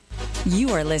You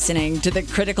are listening to the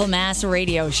Critical Mass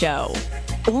Radio Show,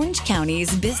 Orange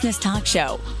County's business talk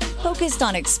show, focused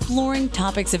on exploring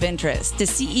topics of interest to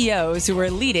CEOs who are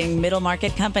leading middle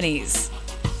market companies.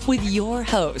 With your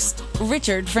host,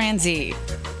 Richard Franzi.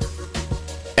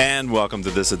 And welcome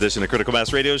to this edition of Critical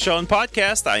Mass Radio Show and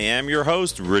Podcast. I am your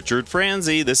host, Richard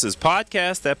Franzi. This is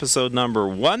podcast episode number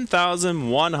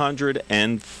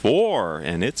 1104,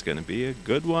 and it's going to be a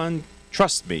good one.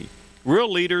 Trust me,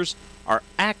 real leaders are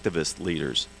activist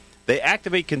leaders. They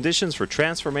activate conditions for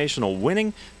transformational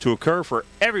winning to occur for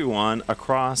everyone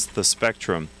across the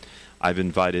spectrum. I've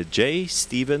invited J.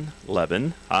 Stephen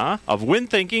Levin of Win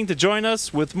Thinking to join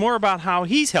us with more about how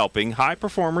he's helping high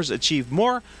performers achieve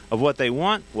more of what they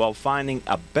want while finding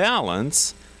a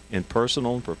balance in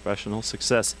personal and professional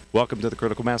success. Welcome to the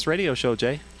Critical Mass Radio Show,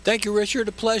 Jay. Thank you, Richard.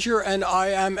 A pleasure, and I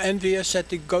am envious at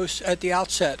the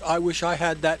outset. I wish I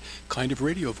had that kind of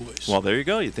radio voice. Well, there you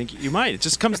go. You think you might. It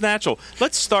just comes natural.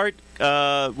 Let's start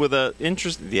with do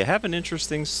you have an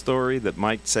interesting story that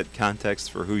might set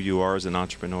context for who you are as an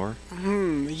entrepreneur?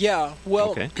 Yeah.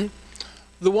 Well, okay.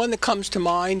 The one that comes to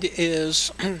mind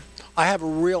is I have a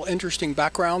real interesting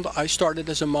background. I started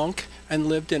as a monk and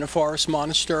lived in a forest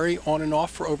monastery on and off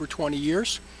for over 20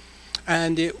 years.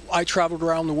 And I traveled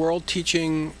around the world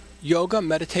teaching yoga,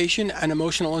 meditation, and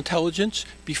emotional intelligence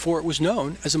before it was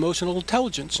known as emotional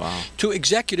intelligence to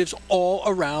executives all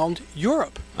around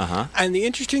Europe. And the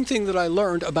interesting thing that I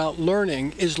learned about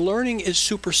learning is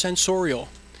super sensorial.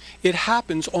 It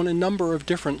happens on a number of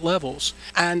different levels.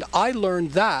 And I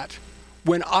learned that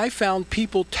when I found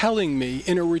people telling me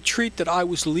in a retreat that I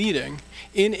was leading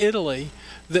in Italy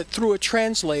that through a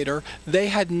translator, they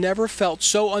had never felt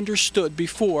so understood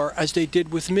before as they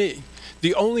did with me.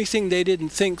 The only thing they didn't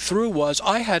think through was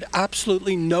I had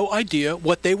absolutely no idea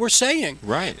what they were saying.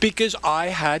 Right. Because I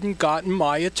hadn't gotten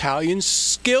my Italian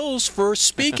skills for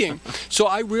speaking. So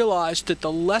I realized that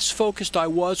the less focused I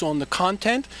was on the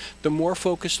content, the more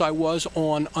focused I was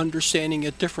on understanding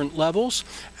at different levels,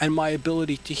 and my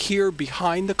ability to hear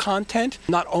behind the content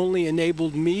not only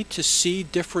enabled me to see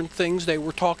different things they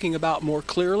were talking about more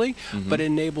clearly, but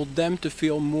enabled them to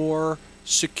feel more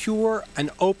secure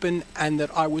and open, and that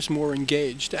I was more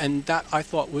engaged. And that I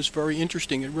thought was very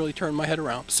interesting. It really turned my head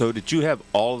around. So did you have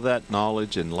all of that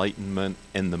knowledge, enlightenment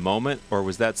in the moment, or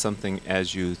was that something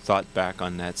as you thought back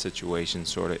on that situation,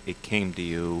 sort of it came to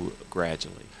you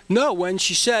gradually? No, when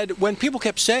people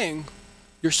kept saying,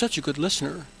 "You're such a good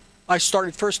listener," I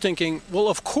started first thinking, well,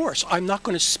 of course, I'm not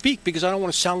going to speak because I don't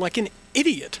want to sound like an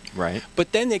idiot. Right.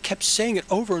 But then they kept saying it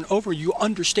over and over, you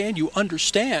understand.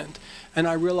 And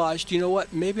I realized, you know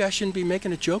what, maybe I shouldn't be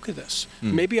making a joke of this.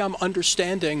 Maybe I'm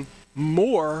understanding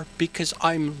more because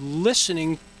I'm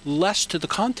listening less to the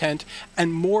content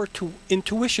and more to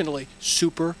intuitionally,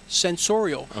 super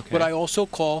sensorial, what I also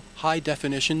call high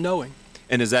definition knowing.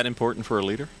 And is that important for a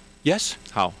leader? Yes.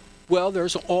 How? Well,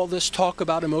 there's all this talk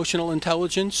about emotional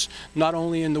intelligence, not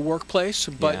only in the workplace,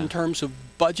 but in terms of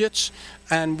budgets.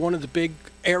 And one of the big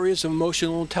areas of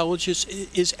emotional intelligence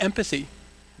is empathy.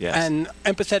 Yes. And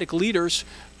empathetic leaders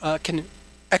can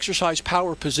exercise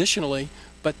power positionally,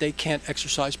 but they can't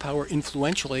exercise power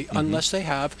influentially unless they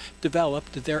have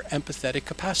developed their empathetic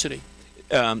capacity.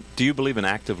 Do you believe in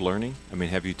active learning? I mean,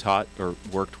 have you taught or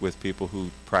worked with people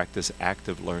who practice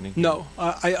active learning? No,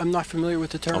 I'm not familiar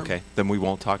with the term. Okay, then we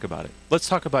won't talk about it. Let's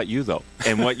talk about you, though,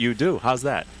 and what you do. How's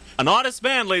that? An honest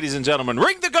man, ladies and gentlemen.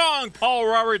 Ring the gong, Paul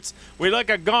Roberts. We like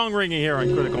a gong ringing here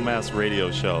on Critical Mass Radio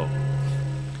Show.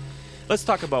 Let's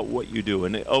talk about what you do.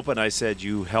 In the open, I said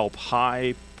you help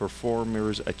high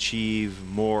performers achieve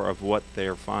more of what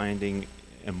they're finding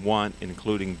and want,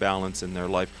 including balance in their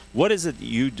life. What is it that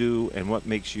you do, and what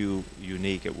makes you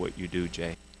unique at what you do,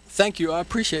 Jay? Thank you. I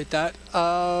appreciate that.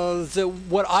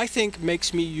 What I think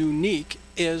makes me unique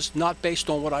is not based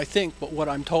on what I think, but what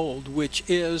I'm told, which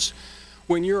is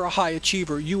when you're a high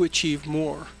achiever, you achieve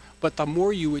more. But the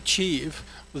more you achieve,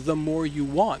 the more you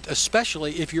want,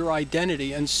 especially if your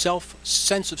identity and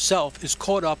sense of self is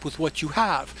caught up with what you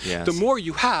have. Yes. The more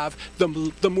you have,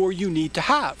 the more you need to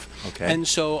have. Okay. And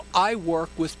so I work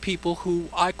with people who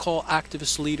I call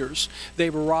activist leaders.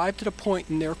 They've arrived at a point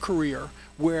in their career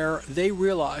where they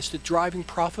realize that driving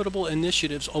profitable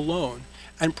initiatives alone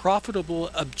and profitable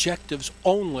objectives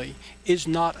only is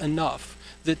not enough,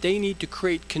 that they need to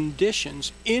create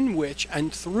conditions in which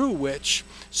and through which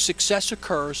success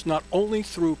occurs, not only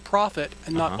through profit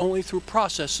and not only through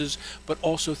processes, but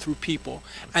also through people.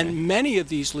 Okay. And many of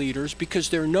these leaders, because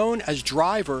they're known as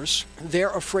drivers,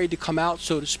 they're afraid to come out,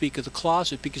 so to speak, of the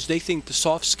closet because they think the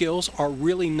soft skills are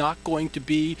really not going to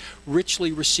be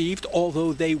richly received,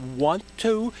 although they want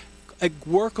to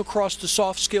work across the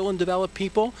soft skill and develop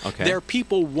people. Okay. Their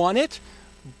people want it,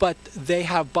 but they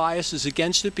have biases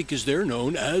against it because they're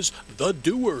known as the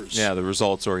doers. Yeah, the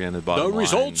results-oriented bottom line. The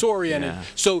results-oriented. Yeah.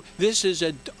 So this is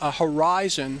a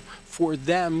horizon for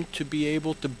them to be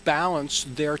able to balance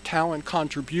their talent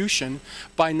contribution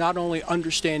by not only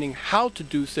understanding how to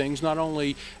do things, not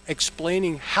only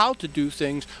explaining how to do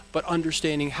things, but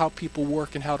understanding how people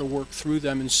work and how to work through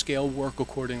them and scale work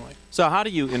accordingly. So how do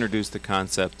you introduce the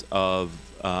concept of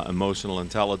emotional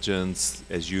intelligence,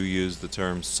 as you use the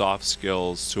term soft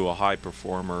skills, to a high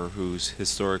performer who's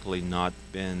historically not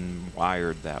been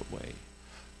wired that way?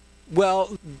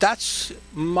 Well, that's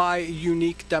my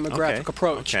unique demographic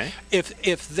approach. Okay.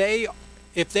 If they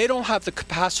don't have the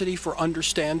capacity for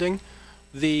understanding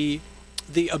the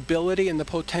ability and the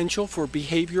potential for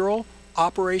behavioral,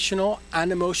 operational,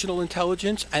 and emotional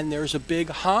intelligence, and there's a big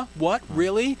what,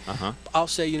 really? I'll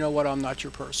say, you know what, I'm not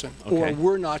your person. Okay. Or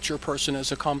we're not your person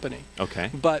as a company.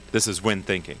 Okay. But this is win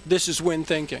thinking. This is win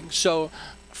thinking. So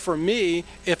for me,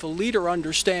 if a leader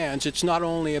understands it's not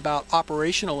only about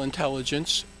operational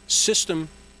intelligence, system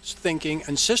thinking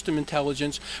and system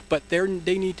intelligence, but they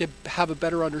need to have a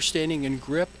better understanding and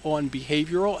grip on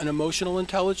behavioral and emotional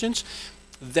intelligence,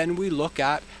 then we look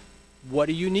at, what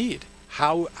do you need?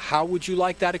 How would you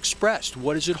like that expressed?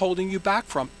 What is it holding you back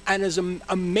from? And as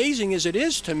amazing as it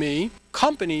is to me,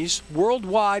 companies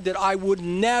worldwide that I would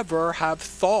never have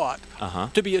thought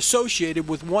to be associated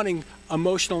with wanting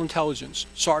emotional intelligence.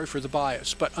 Sorry for the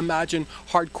bias, but imagine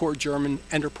hardcore German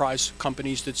enterprise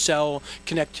companies that sell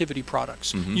connectivity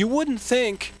products. You wouldn't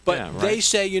think, but they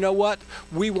say, you know what?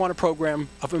 We want a program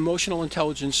of emotional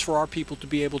intelligence for our people to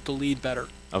be able to lead better.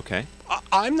 Okay.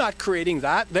 I'm not creating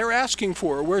that. They're asking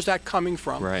for it. Where's that coming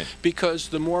from? Right. Because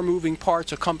the more moving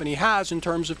parts a company has in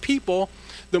terms of people,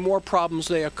 the more problems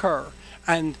they occur.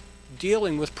 And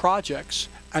dealing with projects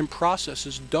and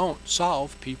processes don't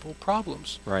solve people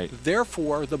problems. Right.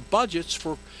 Therefore, the budgets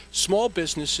for small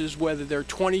businesses, whether they're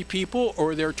 20 people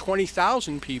or they're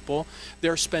 20,000 people,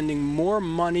 they're spending more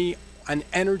money and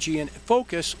energy and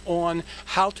focus on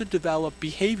how to develop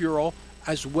behavioral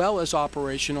as well as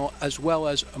operational, as well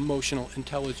as emotional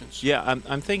intelligence. Yeah,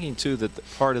 I'm thinking, too, that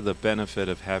part of the benefit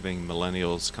of having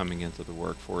millennials coming into the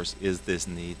workforce is this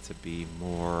need to be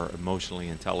more emotionally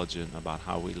intelligent about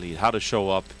how we lead, how to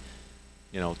show up,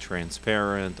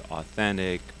 transparent,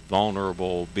 authentic,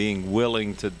 vulnerable, being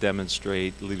willing to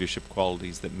demonstrate leadership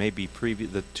qualities that maybe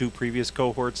the two previous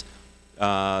cohorts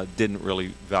didn't really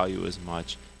value as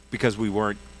much, because we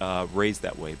weren't raised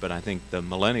that way. But I think the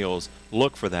millennials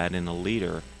look for that in a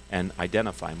leader and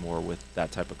identify more with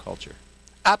that type of culture.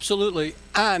 Absolutely.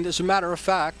 And as a matter of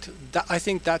fact, I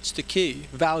think that's the key,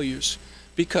 values.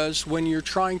 Because when you're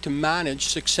trying to manage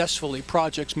successfully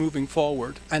projects moving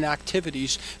forward and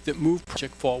activities that move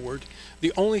project forward,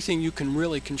 the only thing you can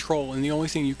really control and the only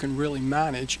thing you can really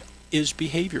manage is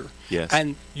behavior. Yes.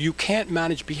 And you can't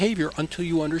manage behavior until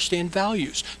you understand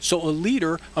values. So a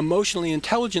leader, emotionally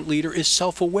intelligent leader, is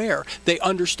self-aware. They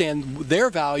understand their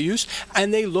values,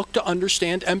 and they look to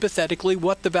understand empathetically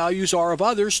what the values are of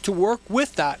others to work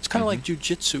with that. It's kind of like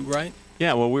jujitsu, right?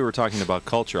 Yeah, well, we were talking about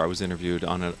culture. I was interviewed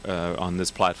on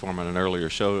this platform on an earlier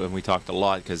show, and we talked a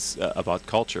lot about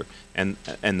culture, and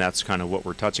that's kind of what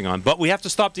we're touching on. But we have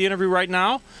to stop the interview right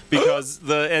now because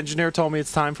the engineer told me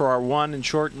it's time for our one and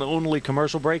short and only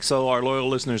commercial break, so our loyal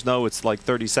listeners know it's like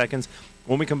 30 seconds.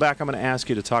 When we come back, I'm going to ask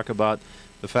you to talk about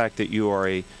the fact that you are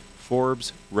a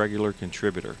Forbes regular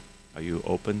contributor. Are you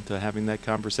open to having that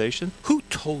conversation? Who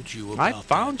told you about that? I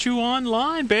found you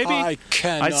online, baby. I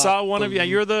cannot. I saw one of you.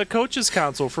 You're the coaches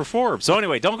council for Forbes. So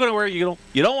anyway, don't go anywhere. You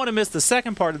don't want to miss the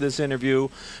second part of this interview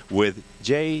with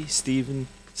J. Stephen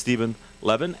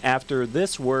Levin after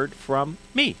this word from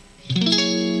me.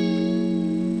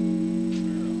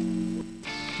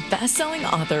 Best-selling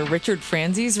author Richard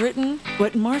Franzi's written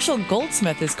what Marshall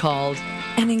Goldsmith has called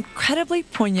an incredibly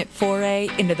poignant foray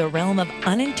into the realm of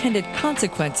unintended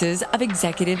consequences of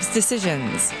executives'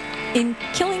 decisions. In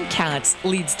Killing Cats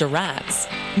Leads to Rats,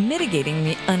 Mitigating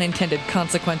the Unintended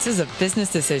Consequences of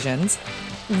Business Decisions,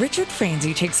 Richard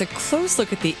Franzi takes a close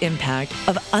look at the impact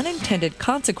of unintended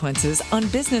consequences on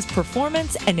business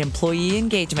performance and employee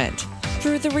engagement.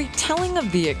 Through the retelling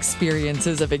of the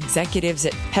experiences of executives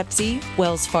at Pepsi,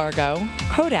 Wells Fargo,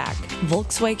 Kodak,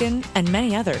 Volkswagen, and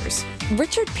many others,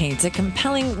 Richard paints a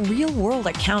compelling real-world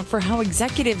account for how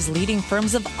executives leading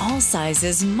firms of all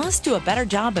sizes must do a better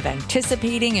job of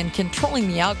anticipating and controlling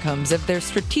the outcomes of their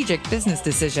strategic business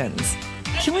decisions.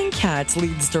 Killing Cats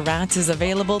Leads to Rats is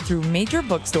available through major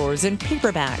bookstores in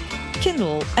paperback,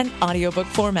 Kindle, and audiobook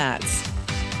formats.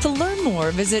 To learn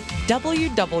more, visit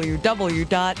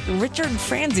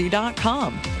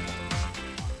www.richardfranzi.com.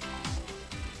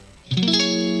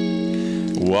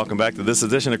 Welcome back to this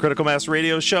edition of Critical Mass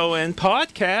Radio Show and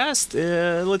Podcast.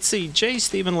 Let's see, J.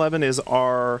 Stephen Levin is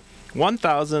our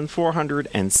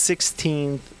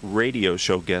 1,416th radio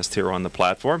show guest here on the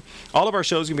platform. All of our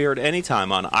shows can be heard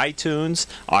anytime on iTunes,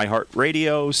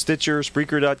 iHeartRadio, Stitcher,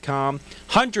 Spreaker.com.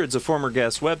 Hundreds of former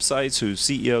guest websites whose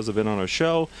CEOs have been on our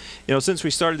show. You know, since we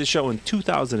started the show in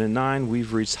 2009,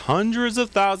 we've reached hundreds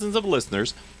of thousands of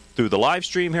listeners through the live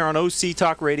stream here on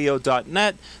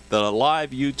octalkradio.net, the live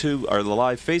YouTube or the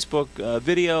live Facebook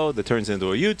video that turns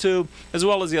into a YouTube, as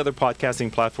well as the other podcasting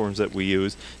platforms that we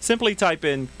use. Simply type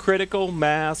in Critical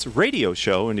Mass Radio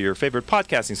Show into your favorite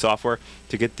podcasting software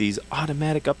to get these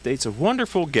automatic updates of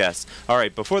wonderful guests. All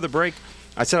right, before the break,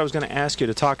 I said I was going to ask you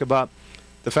to talk about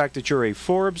the fact that you're a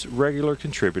Forbes regular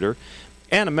contributor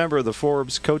and a member of the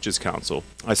Forbes Coaches Council.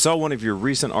 I saw one of your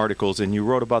recent articles, and you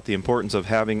wrote about the importance of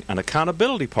having an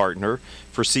accountability partner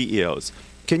for CEOs.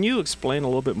 Can you explain a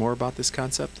little bit more about this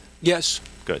concept? Yes.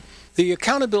 Good. The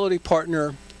accountability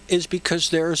partner is because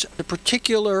there's a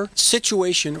particular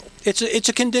situation. It's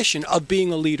a condition of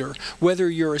being a leader, whether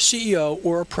you're a CEO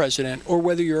or a president, or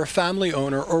whether you're a family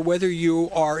owner, or whether you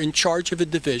are in charge of a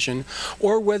division,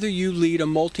 or whether you lead a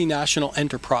multinational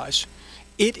enterprise.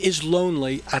 It is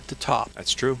lonely at the top.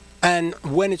 That's true. And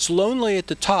when it's lonely at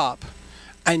the top,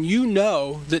 and you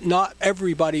know that not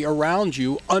everybody around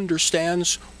you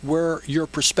understands where your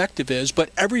perspective is, but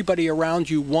everybody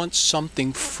around you wants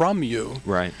something from you,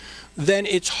 right, then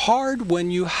it's hard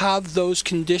when you have those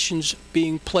conditions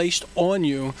being placed on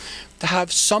you to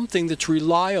have something that's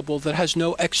reliable, that has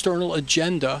no external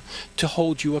agenda to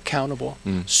hold you accountable.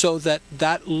 So that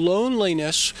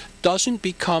loneliness doesn't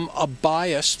become a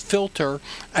biased filter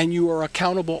and you are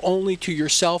accountable only to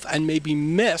yourself and maybe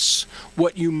miss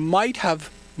what you might have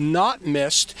not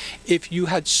missed if you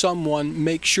had someone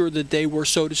make sure that they were,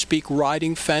 so to speak,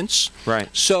 riding fence. Right.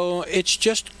 So it's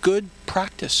just good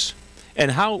practice.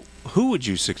 And who would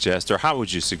you suggest, or how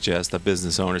would you suggest a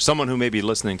business owner, someone who may be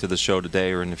listening to the show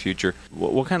today or in the future,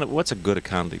 what's a good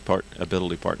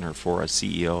accountability partner for a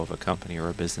CEO of a company or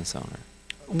a business owner?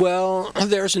 Well,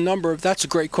 there's a number of. That's a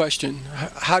great question.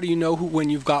 How do you know when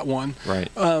you've got one? Right.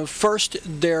 First,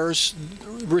 there's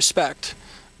respect,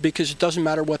 because it doesn't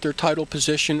matter what their title,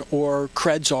 position, or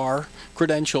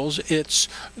credentials. It's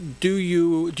do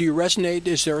you resonate?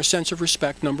 Is there a sense of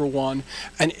respect, number one?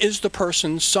 And is the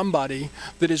person somebody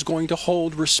that is going to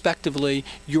hold respectively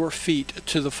your feet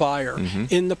to the fire? Mm-hmm.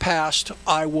 In the past,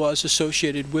 I was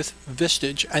associated with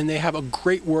Vistage, and they have a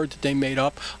great word that they made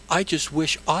up. I just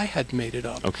wish I had made it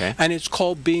up. Okay. And it's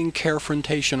called being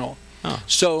carefrontational. Oh.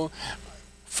 So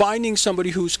finding somebody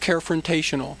who's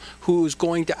carefrontational, who's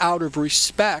going to, out of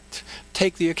respect,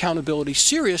 take the accountability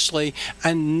seriously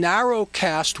and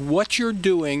narrowcast what you're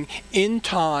doing in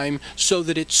time so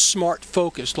that it's smart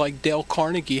focused, like Dale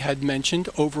Carnegie had mentioned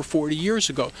over 40 years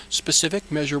ago. Specific,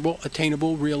 measurable,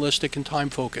 attainable, realistic, and time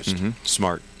focused. Mm-hmm.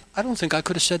 Smart. I don't think I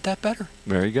could have said that better.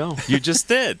 There you go. You just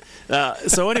did.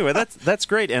 So anyway, that's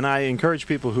great. And I encourage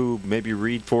people who maybe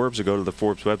read Forbes or go to the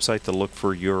Forbes website to look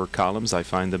for your columns. I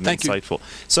find them insightful.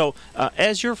 So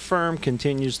as your firm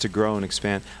continues to grow and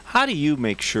expand, how do you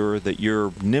make sure that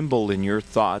you're nimble in your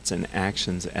thoughts and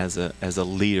actions as a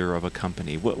leader of a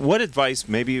company? What advice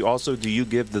maybe also do you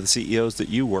give to the CEOs that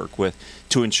you work with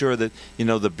to ensure that, you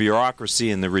know, the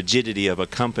bureaucracy and the rigidity of a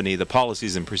company, the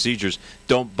policies and procedures,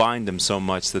 don't bind them so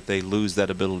much that they lose that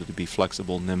ability to be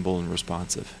flexible, nimble, and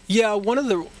responsive? Yeah,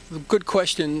 good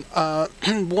question.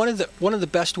 One of the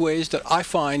best ways that I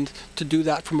find to do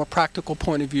that from a practical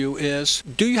point of view is: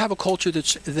 do you have a culture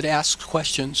that asks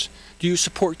questions? Do you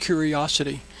support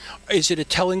curiosity? Is it a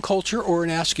telling culture or an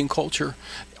asking culture?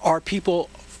 Are people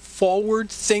forward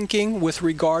thinking with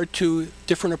regard to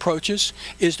different approaches?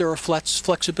 Is there a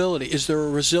flexibility? Is there a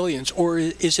resilience? Or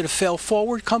is it a fail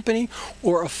forward company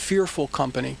or a fearful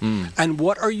company? And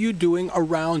what are you doing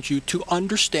around you to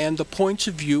understand the points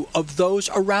of view of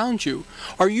those around you?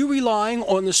 Are you relying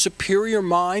on the superior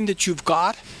mind that you've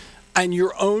got and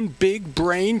your own big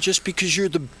brain just because you're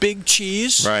the big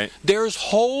cheese? Right. There's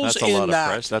holes in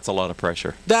that. That's a lot of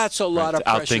pressure. That's a lot of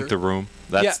pressure. Outthink the room.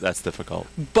 That's difficult.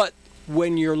 But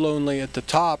when you're lonely at the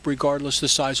top, regardless the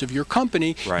size of your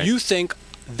company, right, you think,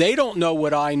 they don't know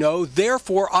what I know,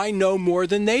 therefore I know more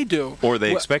than they do. Or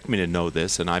they expect me to know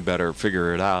this, and I better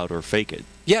figure it out or fake it.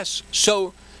 Yes.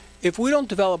 So if we don't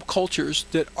develop cultures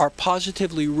that are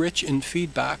positively rich in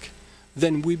feedback,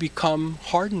 then we become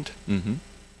hardened. Mm-hmm.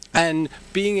 And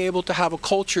being able to have a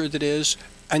culture that is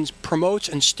and promotes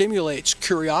and stimulates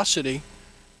curiosity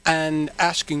and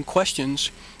asking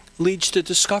questions leads to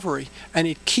discovery, and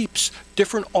it keeps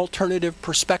different alternative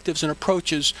perspectives and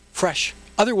approaches fresh.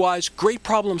 Otherwise, great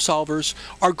problem solvers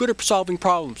are good at solving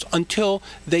problems until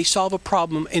they solve a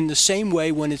problem in the same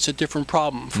way when it's a different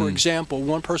problem. For example,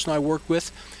 one person I worked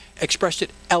with expressed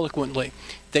it eloquently.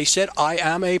 They said, I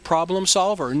am a problem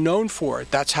solver, known for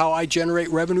it. That's how I generate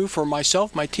revenue for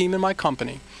myself, my team, and my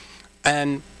company.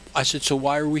 And I said, so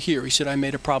why are we here? He said, I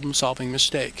made a problem-solving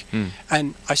mistake.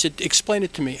 And I said, explain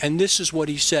it to me. And this is what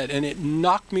he said, and it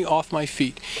knocked me off my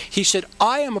feet. He said,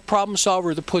 I am a problem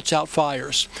solver that puts out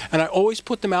fires, and I always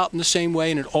put them out in the same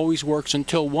way, and it always works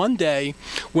until one day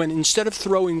when instead of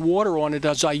throwing water on it,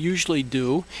 as I usually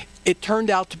do, it turned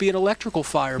out to be an electrical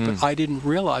fire, but I didn't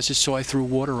realize it, so I threw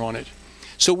water on it.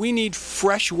 So we need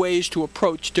fresh ways to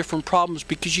approach different problems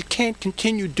because you can't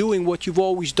continue doing what you've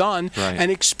always done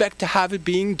and expect to have it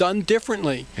being done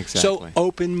differently. Exactly. So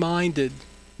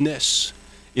open-mindedness.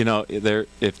 You know,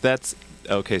 if that's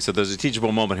okay, so there's a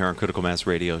teachable moment here on Critical Mass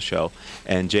Radio Show,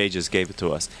 and Jay just gave it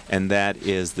to us, and that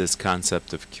is this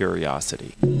concept of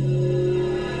curiosity.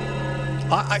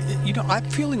 I'm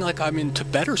feeling like I'm in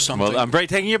Tibet or something. Well, I'm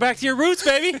taking you back to your roots,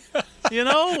 baby. You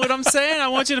know what I'm saying? I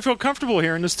want you to feel comfortable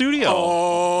here in the studio.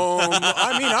 Oh,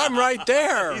 I mean, I'm right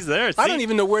there. He's there. I don't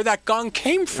even know where that gong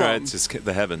came from. Right, it's just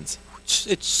the heavens.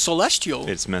 It's celestial.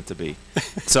 It's meant to be.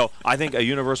 So I think a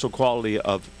universal quality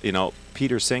of,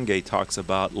 Peter Senge talks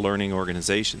about learning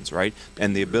organizations, right?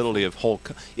 And the ability of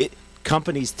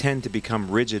companies tend to become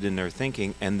rigid in their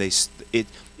thinking, and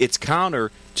it's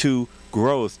counter to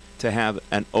growth to have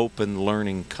an open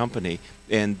learning company,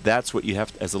 and that's what you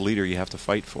have as a leader you have to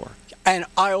fight for. And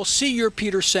I'll see your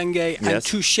Peter Senge, and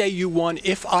touche you one,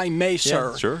 if I may,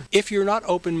 sir. Yeah, sure. If you're not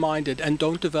open-minded and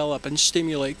don't develop and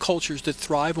stimulate cultures that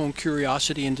thrive on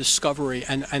curiosity and discovery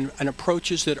and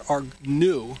approaches that are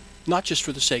new, not just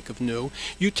for the sake of new,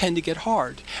 you tend to get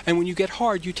hard. And when you get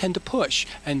hard, you tend to push.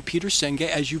 And Peter Senge,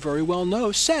 as you very well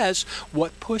know, says,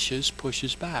 what pushes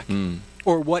back.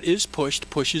 Or what is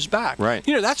pushed pushes back. Right.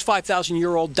 That's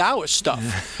 5,000-year-old Taoist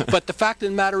stuff. But the fact of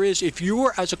the matter is, if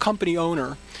you're, as a company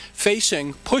owner,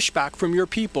 facing pushback from your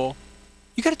people,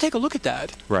 you got to take a look at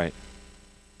that. Right.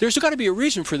 There's got to be a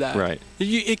reason for that. Right.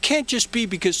 It can't just be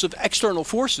because of external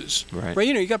forces. Right.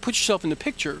 You got to put yourself in the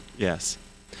picture. Yes.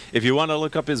 If you want to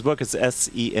look up his book, it's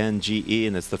Senge,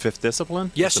 and it's The Fifth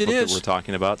Discipline. Yes, it's the book that we're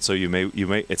talking about. So you may.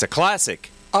 It's a classic.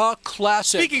 A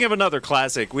classic. Speaking of another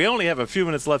classic, we only have a few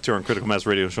minutes left here on Critical Mass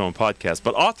Radio Show and Podcast,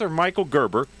 but author Michael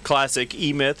Gerber, classic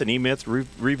E-Myth and E-Myth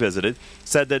Revisited,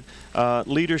 said that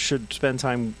leaders should spend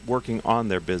time working on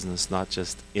their business, not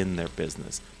just in their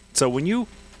business. So when you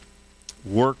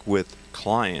work with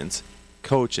clients,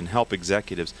 coach and help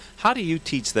executives, how do you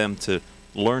teach them to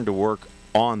learn to work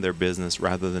on their business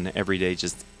rather than every day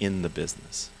just in the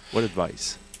business? What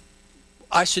advice?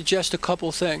 I suggest a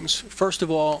couple things. First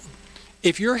of all,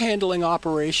 if you're handling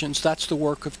operations, that's the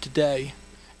work of today.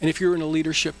 And if you're in a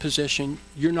leadership position,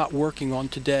 you're not working on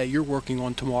today, you're working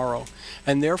on tomorrow.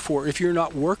 And therefore, if you're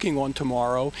not working on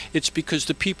tomorrow, it's because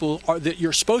the people that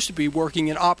you're supposed to be working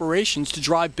in operations to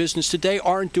drive business today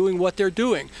aren't doing what they're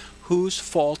doing. Whose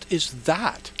fault is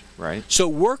that? Right. So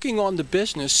working on the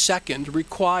business, second,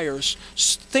 requires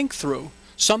think through,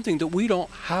 something that we don't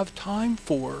have time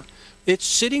for. It's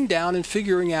sitting down and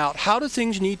figuring out how do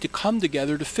things need to come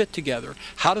together to fit together?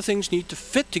 How do things need to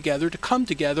fit together to come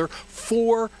together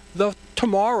for the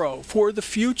tomorrow, for the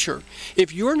future?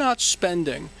 If you're not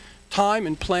spending time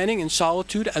in planning and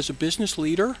solitude as a business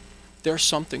leader, there's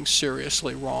something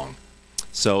seriously wrong.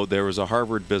 So there was a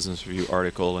Harvard Business Review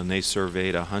article, and they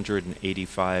surveyed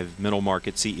 185 middle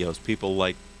market CEOs, people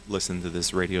like listen to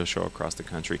this radio show across the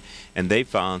country, and they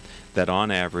found that on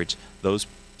average, those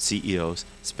CEOs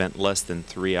spent less than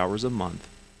 3 hours a month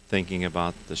thinking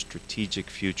about the strategic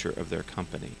future of their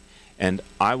company. And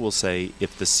I will say,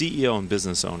 if the CEO and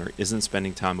business owner isn't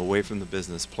spending time away from the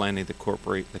business planning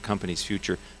the company's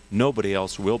future, nobody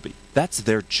else will be. That's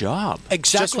their job.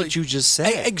 Exactly. Just what you just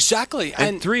said. Exactly.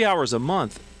 And 3 hours a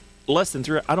month, less than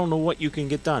 3, I don't know what you can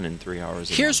get done in 3 hours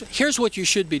a month. Here's what you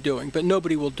should be doing, but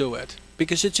nobody will do it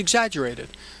because it's exaggerated.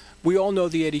 We all know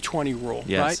the 80-20 rule,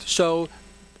 right? So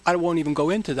I won't even go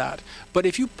into that. But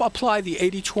if you apply the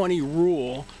 80-20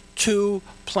 rule to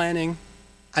planning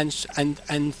and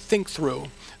think through,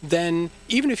 then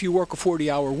even if you work a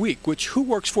 40-hour week, which who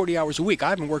works 40 hours a week? I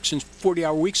haven't worked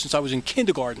 40-hour week since I was in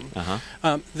kindergarten.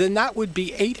 Then that would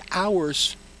be 8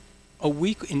 hours a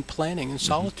week in planning and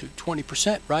solitude,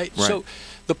 20%, right? So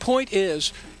the point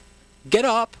is, get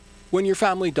up when your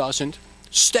family doesn't.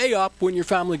 stay up when your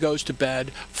family goes to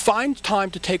bed, find time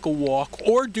to take a walk,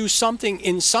 or do something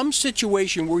in some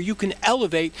situation where you can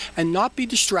elevate and not be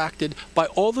distracted by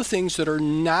all the things that are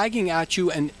nagging at you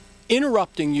and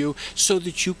interrupting you, so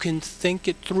that you can think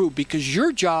it through. Because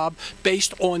your job,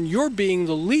 based on your being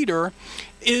the leader,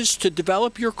 is to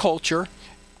develop your culture,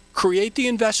 create the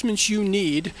investments you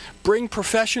need, bring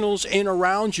professionals in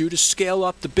around you to scale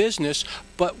up the business,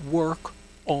 but work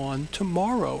on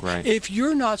tomorrow. Right. If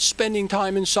you're not spending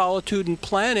time in solitude and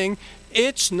planning,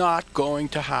 it's not going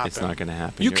to happen. It's not going to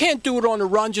happen. You can't do it on a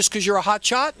run just because you're a hot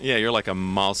shot. Yeah, you're like a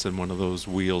mouse in one of those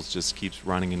wheels, just keeps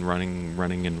running and running,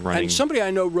 running and running. And somebody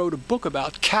I know wrote a book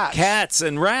about cats. Cats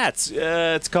and rats.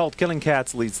 It's called Killing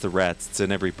Cats Leads to Rats. It's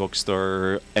in every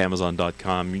bookstore,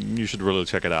 Amazon.com. You should really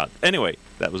check it out. Anyway,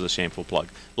 that was a shameful plug.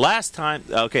 Last time,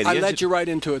 okay. I led you right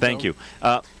into it. Thank though.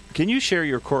 you. Can you share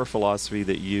your core philosophy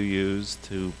that you use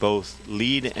to both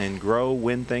lead and grow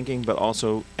Win Thinking, but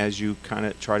also as you kind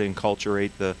of try to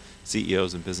enculturate the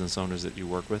CEOs and business owners that you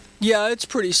work with? Yeah, it's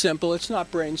pretty simple. It's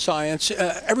not brain science.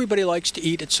 Everybody likes to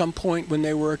eat at some point when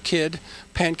they were a kid,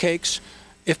 pancakes.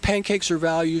 If pancakes are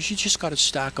values, you just got to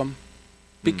stack them.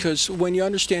 Because when you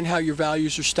understand how your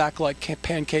values are stacked like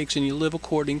pancakes and you live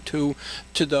according to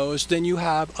those, then you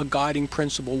have a guiding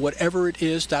principle. Whatever it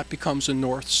is, that becomes a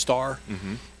North Star.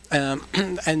 Mm-hmm.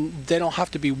 And they don't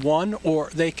have to be one, or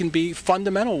they can be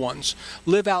fundamental ones.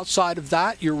 Live outside of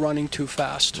that, you're running too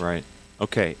fast. Right.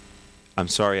 Okay. I'm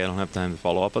sorry I don't have time to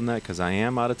follow up on that because I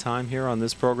am out of time here on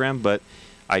this program, but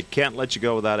I can't let you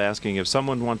go without asking, if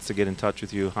someone wants to get in touch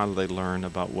with you, how do they learn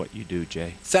about what you do,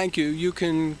 Jay? Thank you. You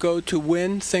can go to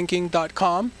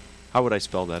winthinking.com. How would I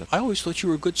spell that? I always thought you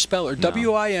were a good speller. No.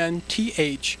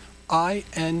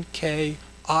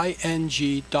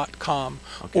 WINTHINKING.com.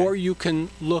 Okay. Or you can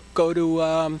go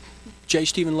to J.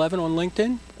 Stephen Levin on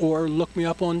LinkedIn, or look me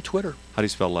up on Twitter. How do you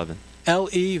spell Levin?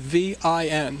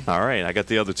 Levin. All right, I got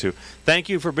the other two. Thank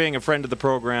you for being a friend of the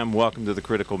program. Welcome to the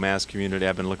Critical Mass community.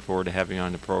 I've been looking forward to having you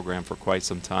on the program for quite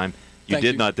some time. You Thank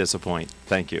did you. not disappoint.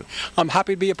 Thank you. I'm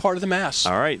happy to be a part of the mass.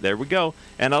 All right, there we go.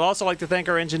 And I'd also like to thank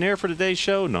our engineer for today's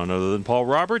show, none other than Paul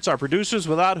Roberts, our producers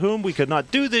without whom we could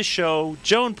not do this show,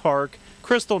 Joan Park,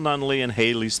 Crystal Nunley, and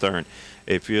Haley Stern.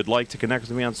 If you'd like to connect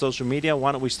with me on social media,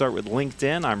 why don't we start with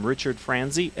LinkedIn? I'm Richard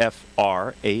Franzi,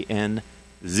 Franzi.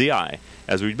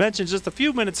 As we mentioned just a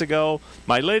few minutes ago,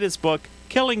 my latest book,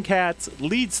 Killing Cats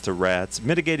Leads to Rats,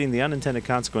 Mitigating the Unintended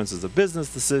Consequences of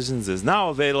Business Decisions, is now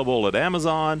available at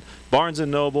Amazon, Barnes &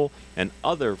 Noble, and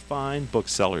other fine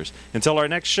booksellers. Until our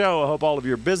next show, I hope all of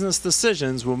your business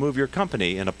decisions will move your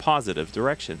company in a positive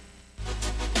direction.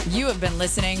 You have been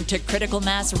listening to Critical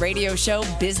Mass Radio Show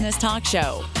Business Talk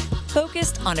Show,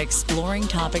 focused on exploring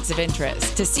topics of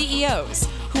interest to CEOs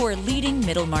who are leading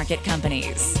middle market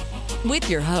companies.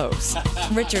 With your host,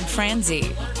 Richard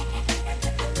Franzi.